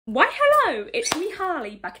Why hello, it's me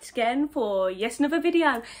Harley back again for yet another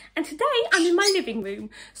video, and today I'm in my living room,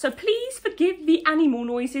 so please forgive the animal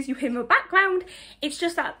noises you hear in the background. It's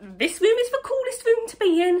just that this room is the coolest room to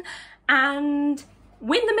be in and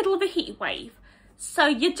we're in the middle of a heat wave, so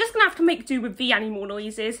you're just gonna have to make do with the animal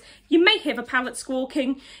noises. You may hear the parrot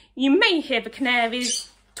squawking, you may hear the canaries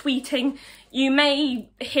tweeting, you may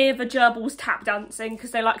hear the gerbils tap dancing because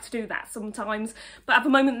they like to do that sometimes, but at the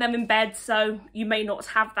moment they're in bed, so you may not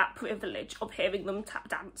have that privilege of hearing them tap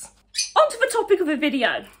dance. On to the topic of the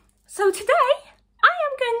video. So today I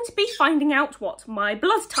am going to be finding out what my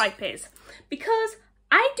blood type is, because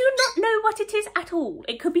I do not know what it is at all.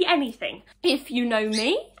 It could be anything. If you know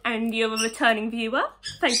me and you're a returning viewer,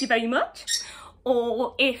 thank you very much.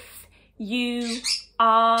 Or if you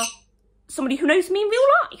are somebody who knows me in real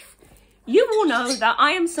life, you will know that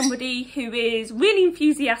I am somebody who is really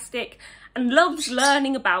enthusiastic and loves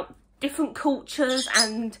learning about different cultures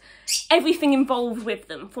and everything involved with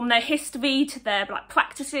them, from their history to their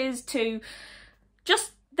practices to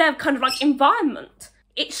just their kind of environment.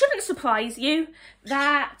 It shouldn't surprise you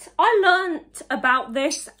that I learnt about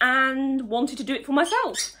this and wanted to do it for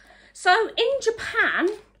myself. So in Japan,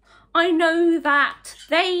 I know that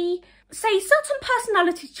they say certain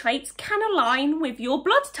personality traits can align with your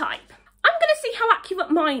blood type. I'm going to see how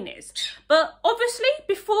accurate mine is, but obviously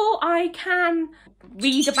before I can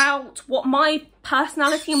read about what my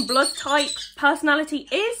personality and blood type personality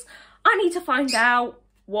is, I need to find out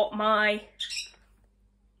what my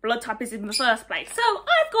blood type is in the first place. So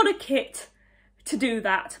I've got a kit to do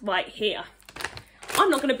that right here. I'm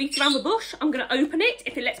not going to beat around the bush. I'm going to open it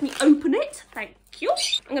if it lets me open it. Thank you.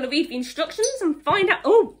 I'm going to read the instructions and find out.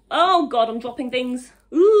 Oh God, I'm dropping things.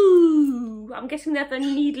 Ooh, I'm guessing they're the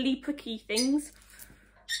needly pricky things.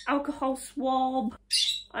 Alcohol swab.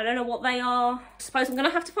 I don't know what they are. I suppose I'm going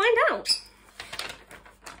to have to find out.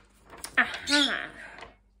 Aha.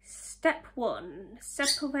 Step 1.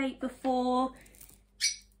 Separate before,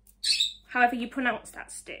 however you pronounce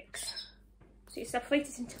that, sticks. So you separate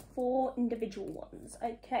it into 4 individual ones.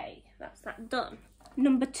 Okay, that's that done.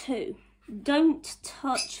 Number 2, don't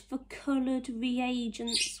touch the coloured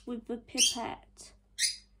reagents with the pipette.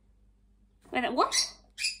 Wait, what?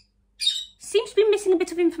 Seems to be missing a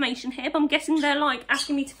bit of information here, but I'm guessing they're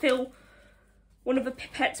asking me to fill one of the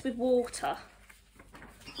pipettes with water.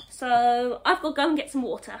 So I've got to go and get some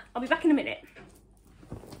water. I'll be back in a minute.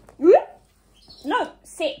 No,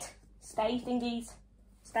 sit. Stay, thingies.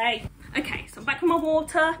 Stay. Okay, so I'm back with my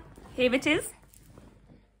water. Here it is.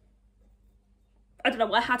 I don't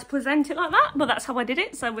know how to present it like that, but that's how I did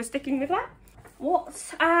it, so we're sticking with that.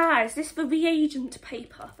 Is this the reagent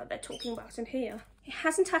paper that they're talking about in here? It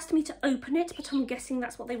hasn't asked me to open it, but I'm guessing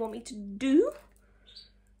that's what they want me to do.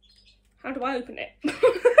 How do I open it?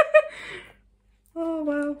 Oh,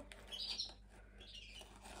 well.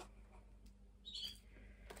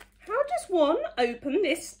 How does one open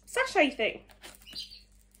this sachet thing?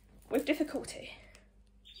 With difficulty.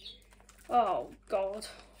 Oh God.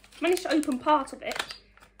 Managed to open part of it.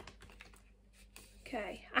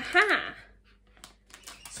 Okay. Aha!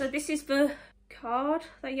 So this is the card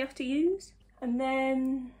that you have to use. And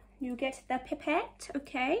then you get the pipette.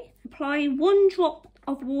 Okay. Apply 1 drop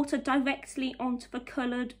of water directly onto the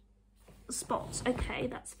coloured spots. Okay,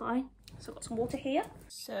 that's fine. So I've got some water here.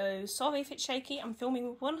 So sorry if it's shaky. I'm filming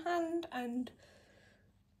with one hand and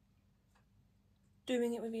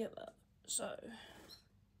doing it with the other. So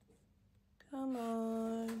come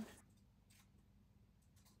on.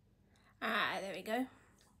 Ah, there we go.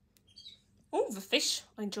 Oh, the fish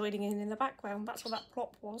are joining in the background. That's what that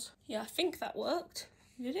plop was. Yeah, I think that worked.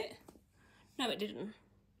 Did it? No, it didn't.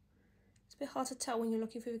 It's a bit hard to tell when you're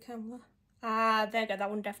looking through the camera. Ah, there you go. That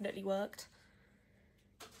one definitely worked.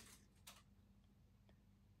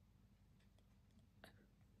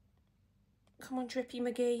 Come on, Drippy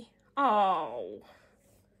McGee. Oh.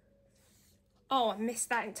 Oh, I missed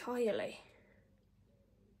that entirely.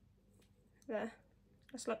 There.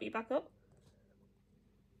 Let's let you back up.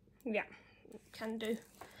 Yeah, can do.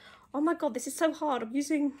 Oh my God, this is so hard. I'm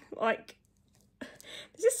using,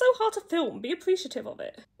 this is so hard to film. Be appreciative of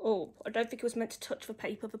it. Oh, I don't think it was meant to touch the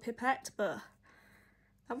paper of the pipette, but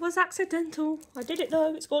that was accidental. I did it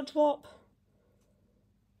though. It's got a drop.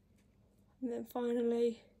 And then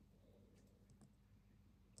finally...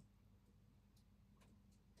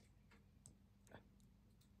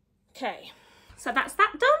 Okay, so that's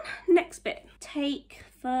that done. Next bit. Take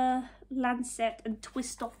the lancet and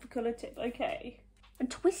twist off the colour tip. Okay. And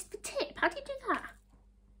twist the tip. How do you do that?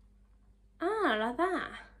 Ah, like that.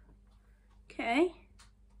 Okay.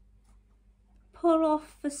 Pull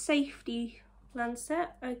off the safety lancet.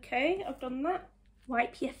 Okay, I've done that.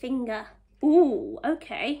 Wipe your finger. Ooh,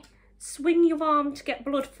 okay. Swing your arm to get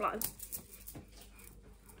blood flow.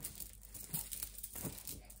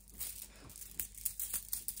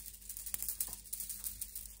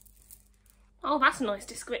 Oh, that's a nice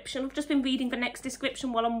description. I've just been reading the next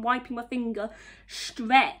description while I'm wiping my finger.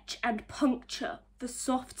 Stretch and puncture the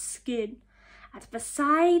soft skin at the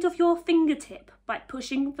side of your fingertip by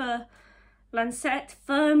pushing the lancet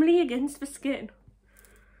firmly against the skin.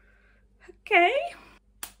 Okay.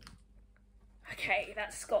 Okay,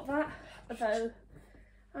 that's got that. Although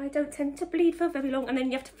I don't tend to bleed for very long. And then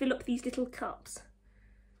you have to fill up these little cups.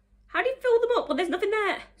 How do you fill them up? Well, there's nothing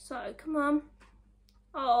there. So, come on.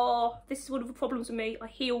 Oh, this is one of the problems with me. I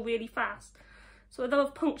heal really fast. So although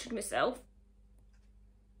I've punctured myself,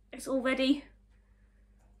 it's already...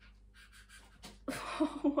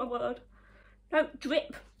 Oh my word. No,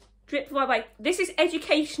 drip. Drip the right way. This is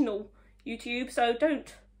educational, YouTube, so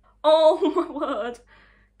don't... Oh my word.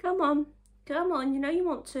 Come on. Come on, you know you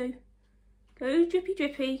want to. Go drippy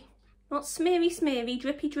drippy. Not smeary smeary,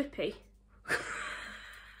 drippy drippy.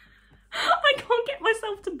 I can't get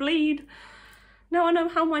myself to bleed. Now I know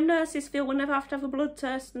how my nurses feel whenever I have to have a blood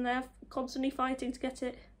test and they're constantly fighting to get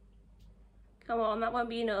it. Come on, that won't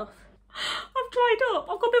be enough. I've dried up.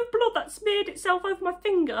 I've got a bit of blood that smeared itself over my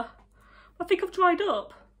finger. I think I've dried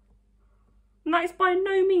up. And that is by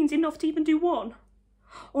no means enough to even do one.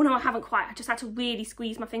 Oh no, I haven't quite. I just had to really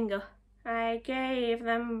squeeze my finger. I gave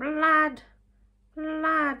them blood,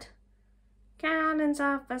 blood, gallons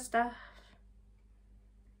of the stuff.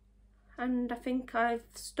 And I think I've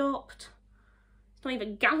stopped. It's not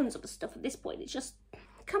even gallons of the stuff at this point. It's just,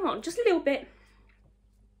 come on, just a little bit.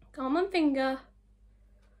 Come on, finger.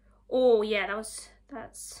 Oh yeah, that's,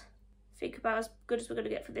 I think about as good as we're gonna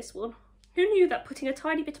get for this one. Who knew that putting a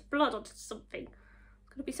tiny bit of blood onto something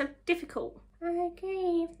was gonna be so difficult? I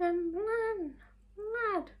gave them blood,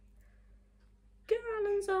 blood,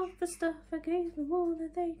 gallons of the stuff. I gave them all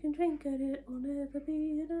that they can drink, and it will never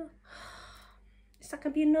be enough. Is that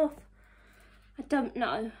gonna be enough? I don't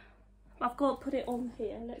know. I've got to put it on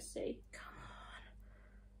here. Let's see. Come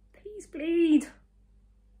on. Please bleed.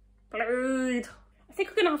 Bleed. I think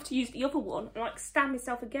I'm going to have to use the other one and like stab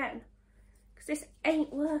myself again. Because this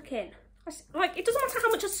ain't working. Like, it doesn't matter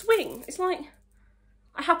how much I swing. It's like,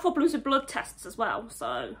 I have problems with blood tests as well.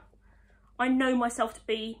 So, I know myself to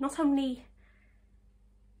be not only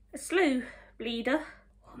a slow bleeder.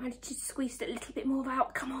 Oh, I managed to squeeze it a little bit more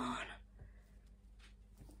out. Come on.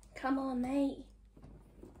 Come on, mate.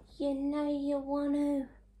 You know you want to.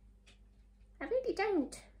 I really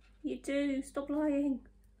don't. You do. Stop lying.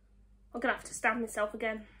 I'm going to have to stab myself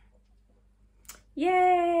again.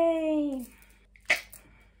 Yay!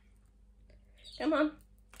 Come on.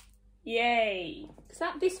 Yay. Because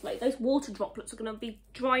that this way, those water droplets are going to be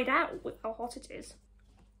dried out with how hot it is.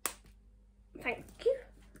 Thank you.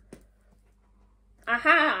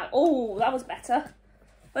 Aha! Oh, that was better.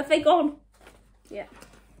 Where have they gone? Yeah.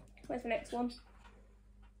 Where's the next one?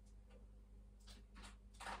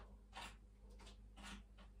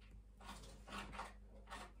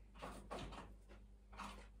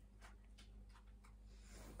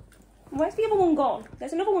 Where's the other one gone?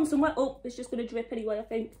 There's another one somewhere. Oh, it's just going to drip anyway, I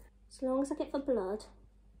think. As long as I get the blood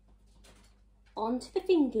onto the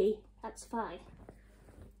thingy, that's fine.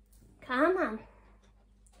 Come on.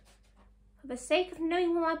 For the sake of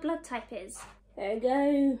knowing what my blood type is. There we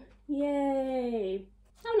go. Yay.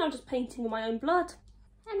 I'm now just painting with my own blood.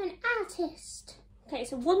 I'm an artist. Okay,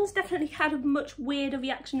 so one's definitely had a much weirder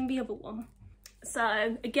reaction than the other one.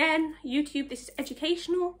 So, again, YouTube, this is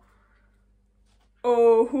educational.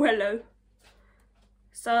 Oh, hello.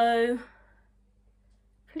 So,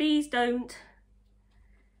 please don't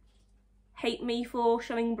hate me for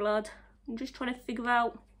showing blood. I'm just trying to figure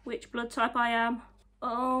out which blood type I am.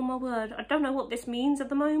 Oh my word, I don't know what this means at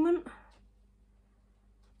the moment.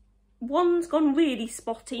 One's gone really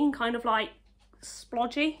spotty and kind of like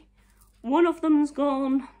splodgy. One of them's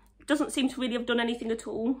gone, doesn't seem to really have done anything at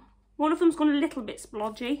all. One of them's gone a little bit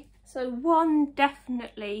splodgy. So one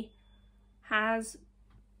definitely has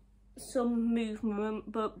some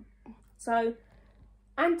movement, but so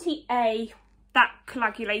anti-A, that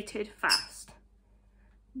coagulated fast.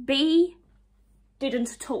 B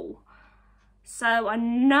didn't at all. So I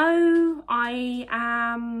know I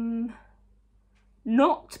am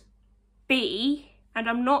not B, and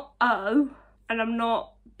I'm not O, and I'm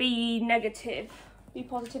not B negative, B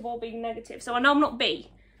positive or B negative. So I know I'm not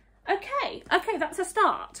B. Okay, that's a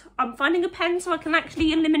start. I'm finding a pen so I can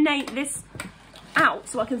actually eliminate this out,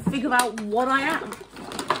 so I can figure out what I am.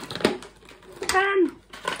 Pen.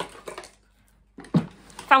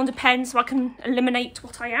 Found a pen so I can eliminate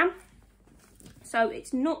what I am. So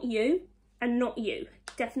it's not you and not you.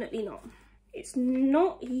 Definitely not. It's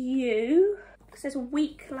not you, because there's a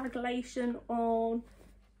weak coagulation on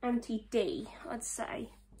anti-D, I'd say.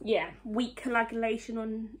 Yeah, weak coagulation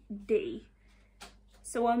on D.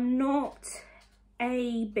 So I'm not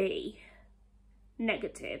AB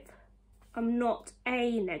negative. I'm not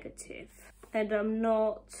A negative. And I'm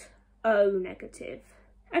not O negative.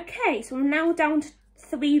 Okay, so I'm now down to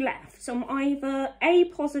 3 left. So I'm either A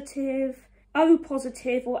positive, O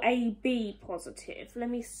positive, or AB positive. Let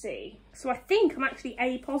me see. So I think I'm actually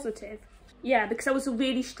A positive. Yeah, because that was a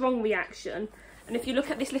really strong reaction. And if you look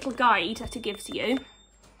at this little guide that it gives you,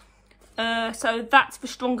 so that's the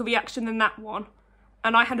stronger reaction than that one.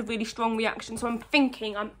 And I had a really strong reaction, so I'm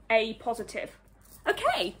thinking I'm A positive.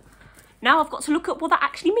 Okay, now I've got to look up what that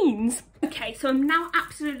actually means. Okay, so I'm now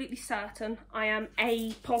absolutely certain I am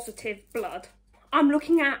A positive blood. I'm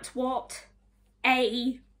looking at what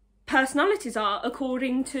A personalities are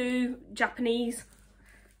according to Japanese,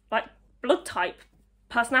 like, blood type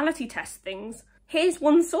personality test things. Here's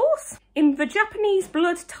one source. In the Japanese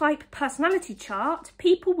blood type personality chart,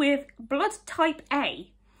 people with blood type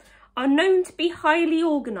A are known to be highly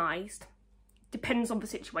organised. Depends on the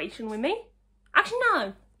situation with me. Actually,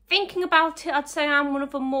 no. Thinking about it, I'd say I'm one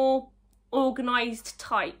of the more organised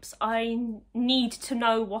types. I need to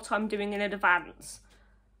know what I'm doing in advance.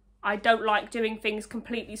 I don't like doing things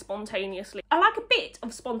completely spontaneously. I like a bit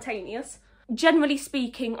of spontaneous. Generally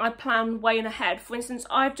speaking, I plan way in ahead. For instance,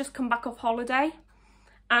 I've just come back off holiday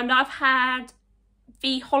and I've had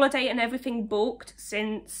the holiday and everything booked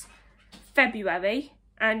since February,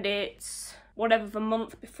 and it's whatever the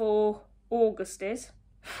month before August is.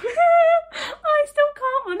 I still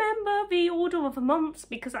can't remember the order of the months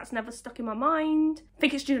because that's never stuck in my mind. I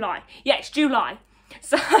think it's July. Yeah, it's July.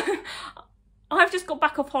 So I've just got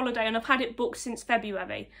back off holiday and I've had it booked since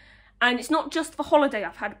February. And it's not just the holiday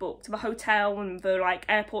I've had booked, the hotel and the like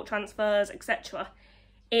airport transfers, etc.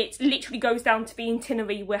 It literally goes down to the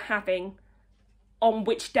itinerary we're having on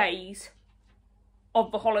which days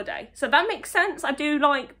of the holiday. So that makes sense. I do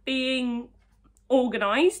like being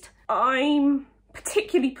organised. I'm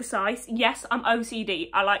particularly precise. Yes, I'm OCD.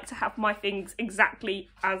 I like to have my things exactly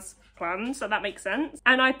as planned, so that makes sense.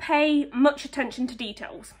 And I pay much attention to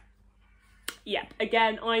details. Yeah,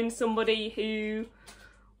 again, I'm somebody who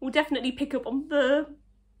will definitely pick up on the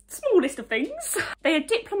smallest of things. They are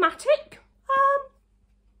diplomatic.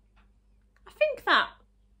 I think that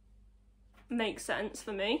makes sense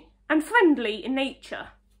for me. And friendly in nature.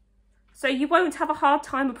 So you won't have a hard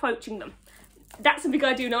time approaching them. That's something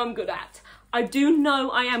I do know I'm good at. I do know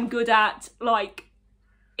I am good at, like,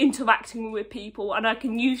 interacting with people, and I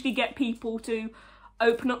can usually get people to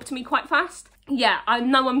open up to me quite fast. Yeah, I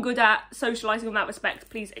know I'm good at socialising in that respect.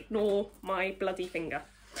 Please ignore my bloody finger.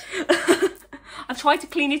 I've tried to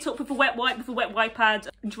clean it up with a wet wipe, with a wet wipe pad,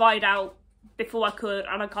 dried out before I could,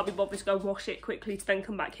 and I can't be bothered to go wash it quickly to then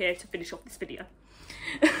come back here to finish off this video.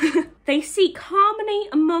 They seek harmony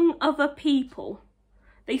among other people.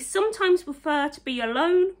 They sometimes prefer to be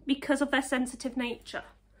alone because of their sensitive nature.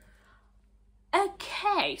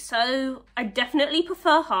 Okay, so I definitely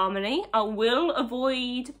prefer harmony. I will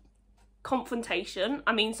avoid confrontation.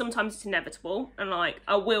 I mean, sometimes it's inevitable and like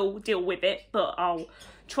I will deal with it, but I'll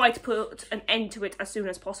try to put an end to it as soon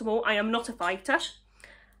as possible. I am not a fighter.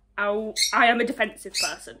 I am a defensive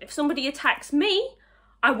person. If somebody attacks me,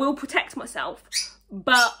 I will protect myself,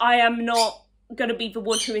 but I am not gonna be the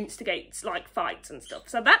one who instigates like fights and stuff.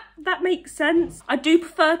 So that makes sense. I do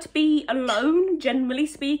prefer to be alone, generally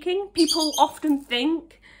speaking. People often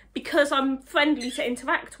think because I'm friendly to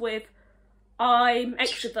interact with, I'm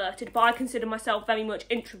extroverted, but I consider myself very much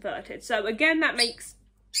introverted. So again, that makes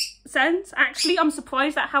sense. Actually, I'm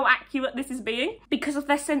surprised at how accurate this is being because of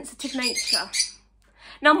their sensitive nature.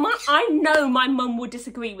 Now, I know my mum would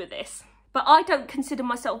disagree with this, but I don't consider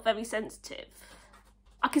myself very sensitive.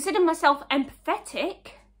 I consider myself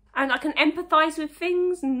empathetic, and I can empathise with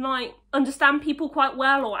things and like understand people quite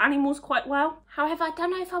well, or animals quite well. However, I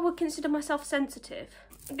don't know if I would consider myself sensitive.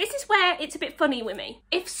 This is where it's a bit funny with me.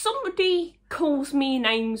 If somebody calls me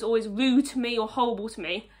names or is rude to me or horrible to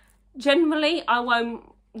me, generally I won't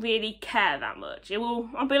really care that much.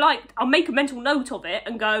 I'll be like, I'll make a mental note of it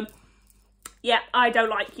and go, yeah, I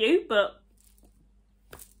don't like you, but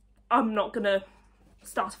I'm not gonna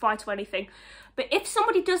start a fight or anything. But if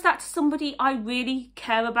somebody does that to somebody I really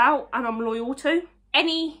care about and I'm loyal to,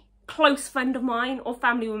 any close friend of mine or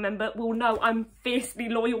family member will know I'm fiercely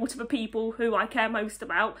loyal to the people who I care most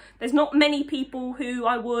about. There's not many people who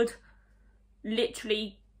I would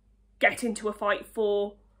literally get into a fight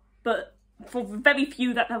for, but for the very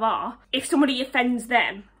few that there are, if somebody offends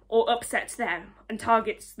them or upsets them and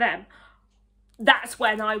targets them, that's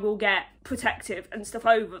when I will get protective and stuff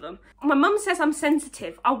over them. My mum says I'm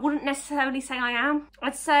sensitive. I wouldn't necessarily say I am.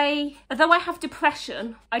 I'd say, although I have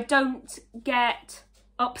depression, I don't get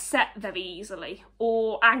upset very easily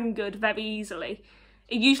or angered very easily.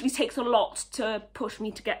 It usually takes a lot to push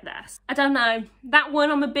me to get there. I don't know. That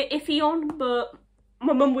one I'm a bit iffy on, but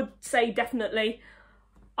my mum would say definitely.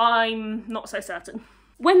 I'm not so certain.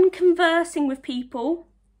 When conversing with people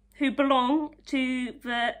who belong to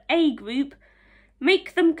the A group,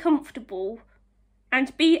 make them comfortable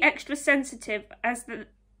and be extra sensitive as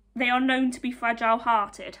they are known to be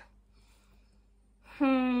fragile-hearted.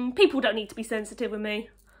 People don't need to be sensitive with me.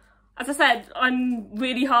 As I said, I'm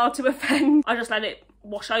really hard to offend. I just let it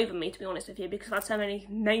wash over me, to be honest with you, because I've had so many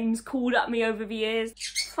names called at me over the years.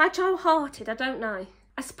 Fragile-hearted, I don't know.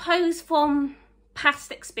 I suppose from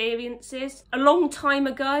past experiences, a long time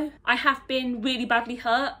ago, I have been really badly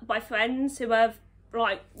hurt by friends who have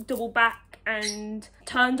like doubled back and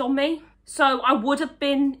turned on me. So I would have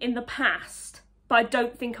been in the past, but I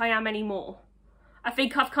don't think I am anymore. I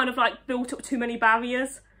think I've kind of like built up too many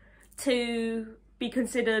barriers to be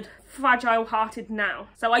considered fragile-hearted now.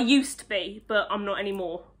 So I used to be, but I'm not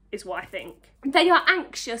anymore, is what I think. They are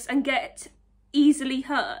anxious and get easily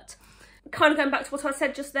hurt. Kind of going back to what I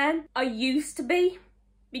said just then, I used to be,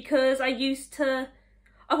 because I've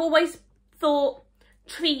always thought,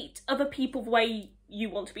 treat other people the way you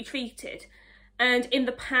want to be treated. And in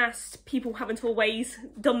the past, people haven't always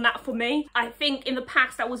done that for me. I think in the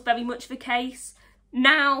past that was very much the case.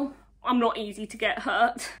 Now, I'm not easy to get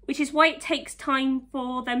hurt, which is why it takes time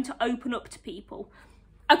for them to open up to people.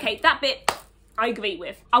 Okay, that bit I agree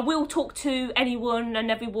with. I will talk to anyone and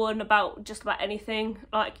everyone about just about anything,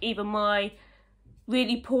 like even my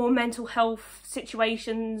really poor mental health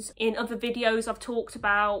situations. In other videos I've talked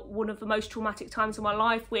about one of the most traumatic times of my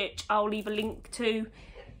life, which I'll leave a link to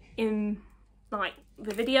in like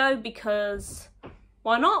the video, because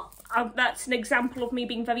why not? That's an example of me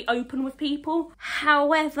being very open with people.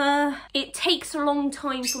 However, it takes a long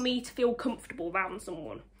time for me to feel comfortable around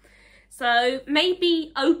someone. So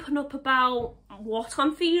maybe open up about what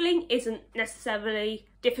I'm feeling isn't necessarily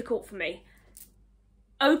difficult for me.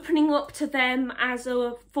 Opening up to them as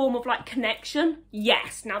a form of like connection,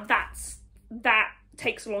 yes, now that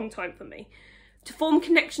takes a long time for me. To form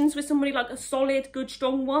connections with somebody, like a solid, good,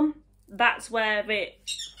 strong one, that's where it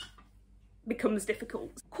becomes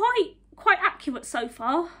difficult. Quite accurate so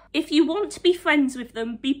far. If you want to be friends with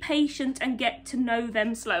them, be patient and get to know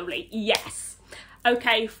them slowly. Yes.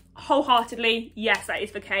 Okay, wholeheartedly, yes, that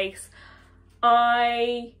is the case.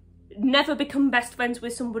 I never become best friends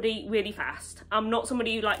with somebody really fast. I'm not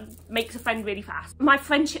somebody who like makes a friend really fast. My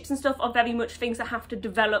friendships and stuff are very much things that have to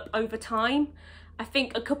develop over time. I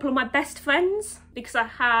think a couple of my best friends, because I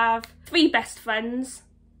have 3 best friends,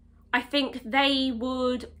 I think they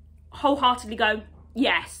would wholeheartedly go,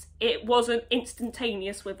 yes, it wasn't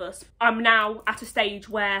instantaneous with us. I'm now at a stage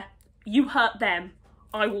where you hurt them,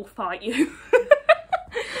 I will fight you.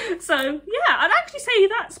 So yeah, I'd actually say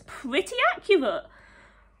that's pretty accurate.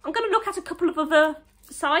 I'm going to look at a couple of other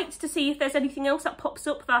sites to see if there's anything else that pops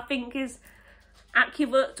up that I think is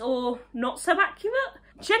accurate or not so accurate.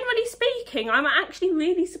 Generally speaking, I'm actually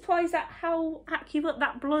really surprised at how accurate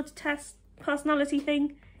that blood test personality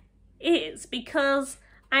thing is, because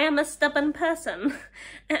I am a stubborn person,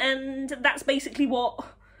 and that's basically what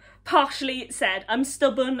partially it said. I'm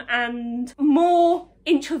stubborn and more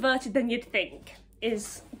introverted than you'd think,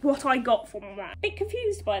 is what I got from that. A bit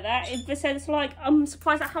confused by that, in the sense like I'm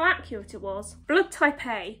surprised at how accurate it was. Blood type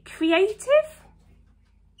A. Creative?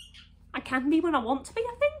 I can be when I want to be,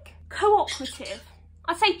 I think. Cooperative?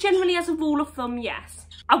 I'd say generally as a rule of thumb, yes.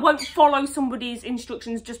 I won't follow somebody's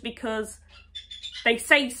instructions just because they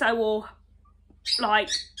say so, or like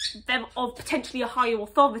they're of potentially a higher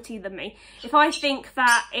authority than me. If I think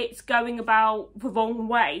that it's going about the wrong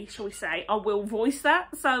way, shall we say, I will voice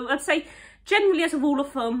that. So I'd say generally as a rule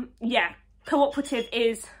of thumb, yeah, cooperative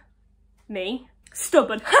is me.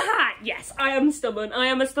 Stubborn. Yes, I am stubborn. I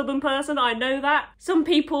am a stubborn person, I know that. Some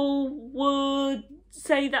people would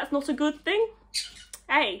say that's not a good thing.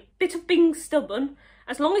 Hey, bit of being stubborn,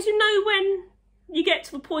 as long as you know when you get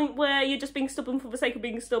to the point where you're just being stubborn for the sake of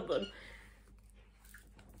being stubborn,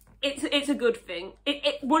 it's a good thing.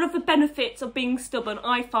 One of the benefits of being stubborn,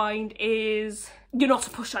 I find, is you're not a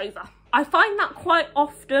pushover. I find that quite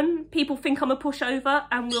often people think I'm a pushover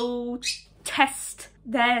and will test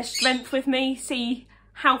their strength with me, see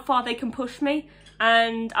how far they can push me,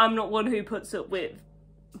 and I'm not one who puts up with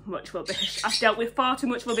much rubbish. I've dealt with far too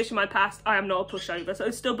much rubbish in my past. I am not a pushover.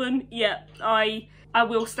 So stubborn, yeah, I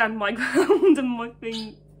will stand my ground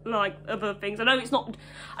and like other things. I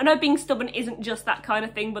know being stubborn isn't just that kind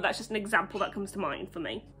of thing, but that's just an example that comes to mind for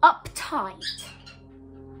me. Uptight.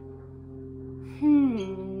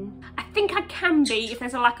 I think I can be if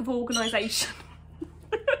there's a lack of organisation.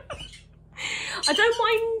 I don't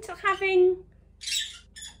mind having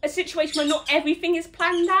a situation where not everything is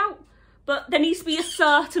planned out, but there needs to be a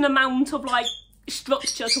certain amount of like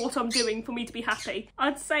structure to what I'm doing for me to be happy.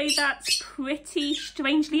 I'd say that's pretty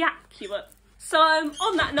strangely accurate. So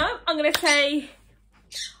on that note, I'm going to say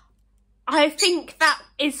I think that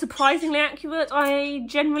is surprisingly accurate. I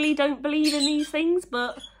generally don't believe in these things,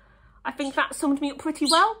 but I think that summed me up pretty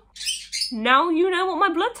well. Now you know what my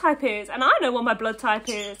blood type is, and I know what my blood type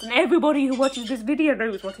is, and everybody who watches this video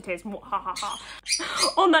knows what it is. Ha ha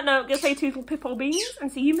ha. On that note, I'm going to say toodle pip or beans, and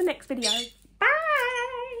see you in the next video.